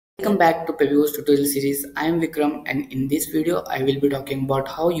Welcome back to Pepipost Tutorial series. I am Vikram, and in this video I will be talking about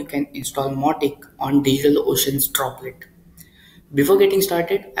how you can install Mautic on DigitalOcean's droplet. Before getting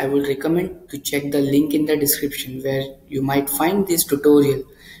started, I would recommend to check the link in the description where you might find this tutorial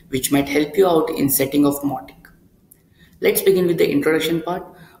which might help you out in setting of Mautic. Let's begin with the introduction part.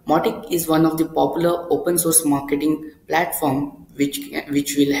 Mautic is one of the popular open source marketing platform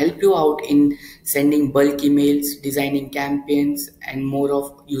which will help you out in sending bulk emails, designing campaigns, and more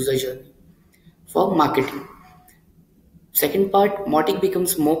of user journey for marketing. Second part, Mautic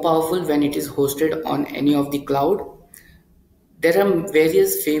becomes more powerful when it is hosted on any of the cloud. There are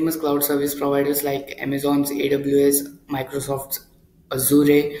various famous cloud service providers like Amazon's AWS, Microsoft's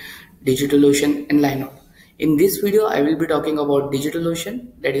Azure, DigitalOcean, and Linode. In this video, I will be talking about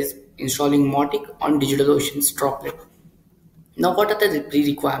DigitalOcean, that is installing Mautic on DigitalOcean's droplet. Now, what are the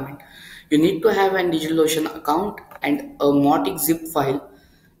pre-requirements? You need to have an DigitalOcean account and a Mautic zip file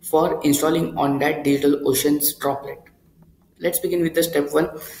for installing on that DigitalOcean's droplet. Let's begin with the step one.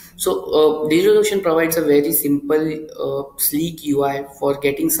 So DigitalOcean provides a very simple, sleek UI for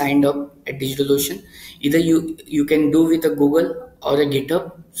getting signed up at DigitalOcean. Either you can do with a Google or a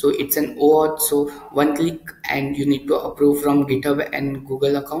GitHub. So it's an OAuth, so one click and you need to approve from GitHub and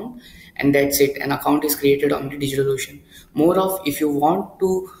Google account, and that's it. An account is created on the DigitalOcean. More of, if you want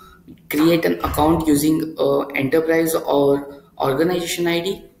to create an account using enterprise or organization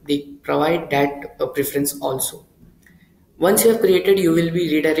ID, they provide that preference also. Once you have created, you will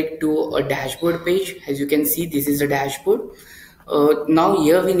be redirected to a dashboard page. As you can see, this is a dashboard. Now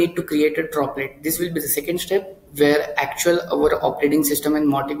here we need to create a droplet. This will be the second step where our operating system and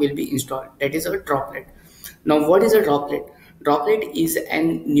Mautic will be installed. That is a droplet. Now what is a droplet? Droplet is a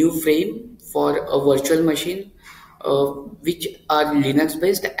new frame for a virtual machine which are Linux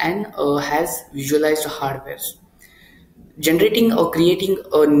based and has visualized hardware. Generating or creating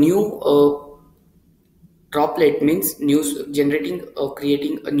a new droplet means generating or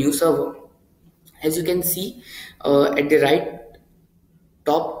creating a new server. As you can see at the right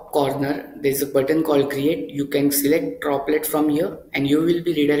top corner, there is a button called create. You can select droplet from here and you will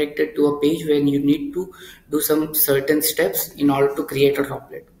be redirected to a page where you need to do some certain steps in order to create a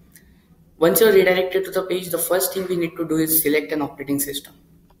droplet. Once you're redirected to the page, the first thing we need to do is select an operating system.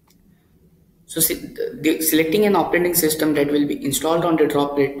 So selecting an operating system that will be installed on the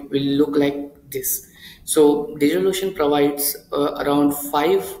droplet will look like this. So DigitalOcean provides around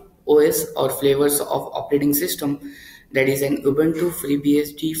 5 OS or flavors of operating system, that is an Ubuntu,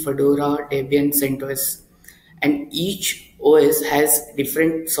 FreeBSD, Fedora, Debian, CentOS, and each OS has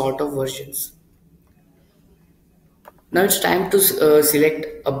different sort of versions. Now it's time to select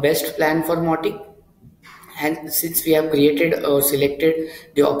a best plan for Mautic. And since we have created or selected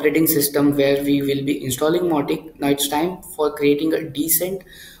the operating system where we will be installing Mautic, now it's time for creating a decent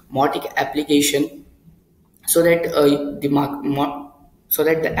Mautic application so that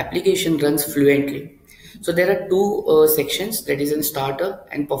the application runs fluently. So there are two sections, that is in starter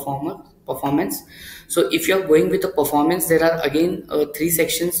and performance. So if you are going with a performance, there are again 3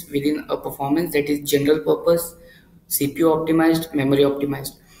 sections within a performance, that is general purpose, CPU optimized, memory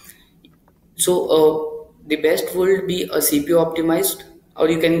optimized. So the best would be a CPU optimized, or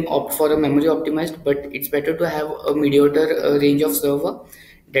you can opt for a memory optimized, but it's better to have a mediocre range of server,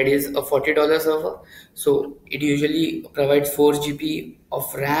 that is a $40 server. So it usually provides 4 GB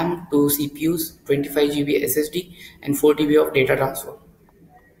of RAM, 2 CPUs, 25 GB SSD, and 4 TB of data transfer.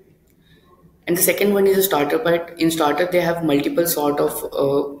 And the second one is a starter pack. In starter, they have multiple sort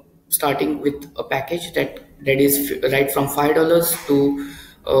of starting with a package that is right from $5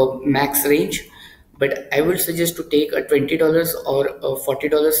 to max range. But I would suggest to take a $20 or a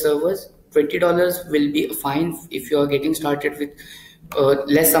 $40 servers. $20 will be fine if you are getting started with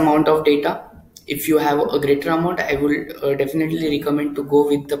less amount of data. If you have a greater amount, I will definitely recommend to go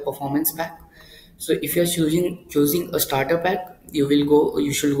with the performance pack. So if you are choosing a starter pack,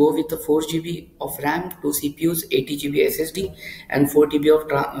 you should go with the 4 GB of RAM, 2 CPUs, 80 GB SSD, and 4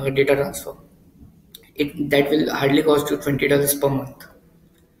 TB of data transfer. That will hardly cost you $20 per month.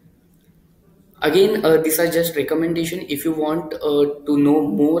 Again, these are just recommendation. If you want to know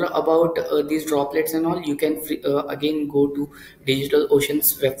more about these droplets and all, you can again go to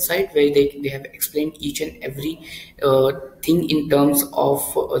DigitalOcean's website where they have explained each and every thing in terms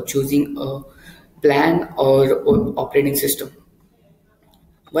of choosing a plan or operating system.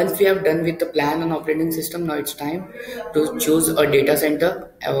 Once we have done with the plan and operating system, now it's time to choose a data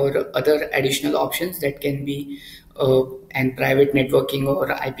center or other additional options that can be and private networking or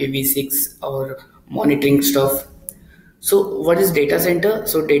IPv6 or monitoring stuff. So what is data center?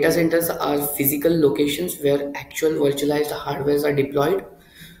 So data centers are physical locations where actual virtualized hardwares are deployed.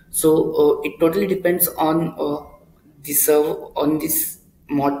 So it totally depends on the server on this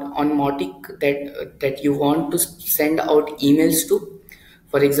on Mautic that you want to send out emails to.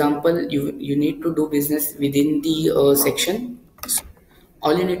 For example, you need to do business within the section.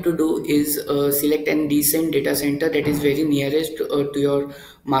 All you need to do is select a decent data center that is very nearest to your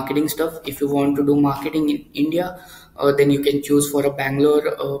marketing stuff. If you want to do marketing in India, then you can choose for a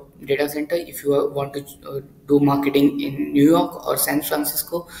Bangalore data center. If you want to do marketing in New York or San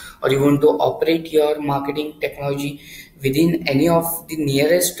Francisco, or you want to operate your marketing technology within any of the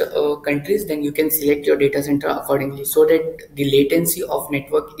nearest countries, then you can select your data center accordingly, so that the latency of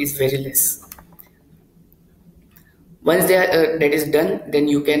network is very less. Once that is done, then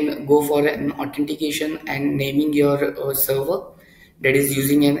you can go for an authentication and naming your server, that is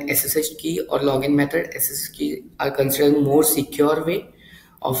using an SSH key or login method. SSH key are considered more secure way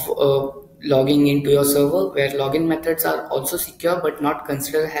of logging into your server, where login methods are also secure but not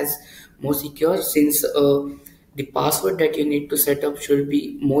considered as more secure, since the password that you need to set up should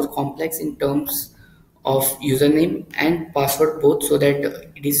be more complex in terms of username and password both, so that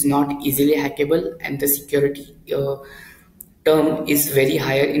it is not easily hackable and the security term is very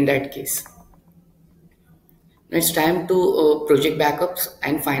higher in that case. Now it's time to project backups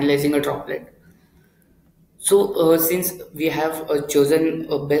and finalizing a droplet. So since we have chosen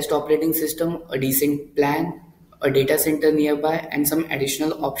a best operating system, a decent plan, a data center nearby, and some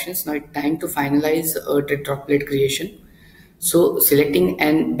additional options, now it's time to finalize the droplet creation. So selecting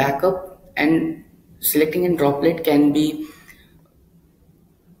a droplet can be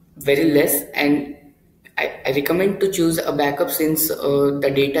very less, and I recommend to choose a backup, since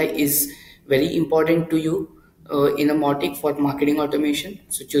the data is very important to you in a Mautic for marketing automation.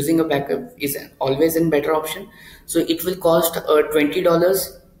 So choosing a backup is always a better option. So it will cost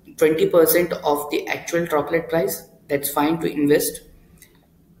 $20, 20% of the actual droplet price. That's fine to invest.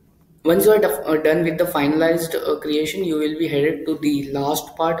 Once you are done with the finalized creation, you will be headed to the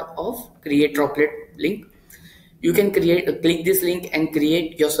last part of create droplet link. You can click this link and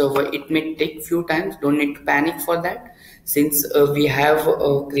create your server. It may take few times, don't need to panic for that, since we have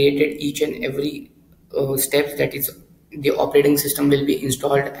created each and every steps, that is the operating system will be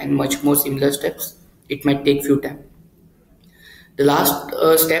installed and much more similar steps. It might take few time. The last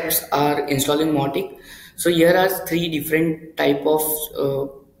steps are installing Mautic. So here are three different type of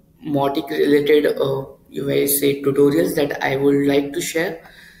Mautic related you may say tutorials that I would like to share.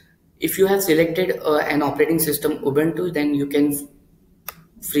 If you have selected an operating system Ubuntu, then you can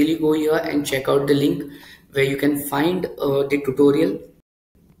freely go here and check out the link where you can find the tutorial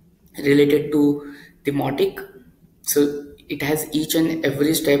related to the Mautic. So it has each and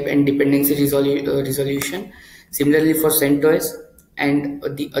every step and dependency resolution. Similarly for CentOS and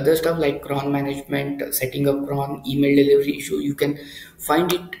the other stuff like cron management, setting up cron, email delivery issue, you can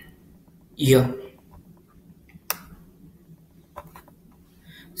find it here.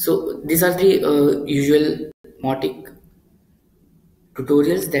 So these are the usual Mautic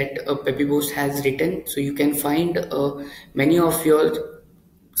tutorials that Pepipost has written. So you can find many of your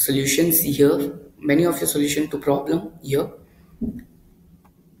solutions here, many of your solution to problem here.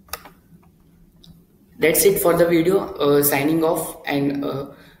 That's it for the video. Signing off, and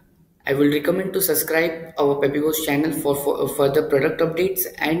I will recommend to subscribe our Pepipost channel for further product updates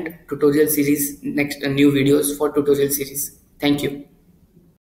and tutorial series, next new videos for tutorial series. Thank you.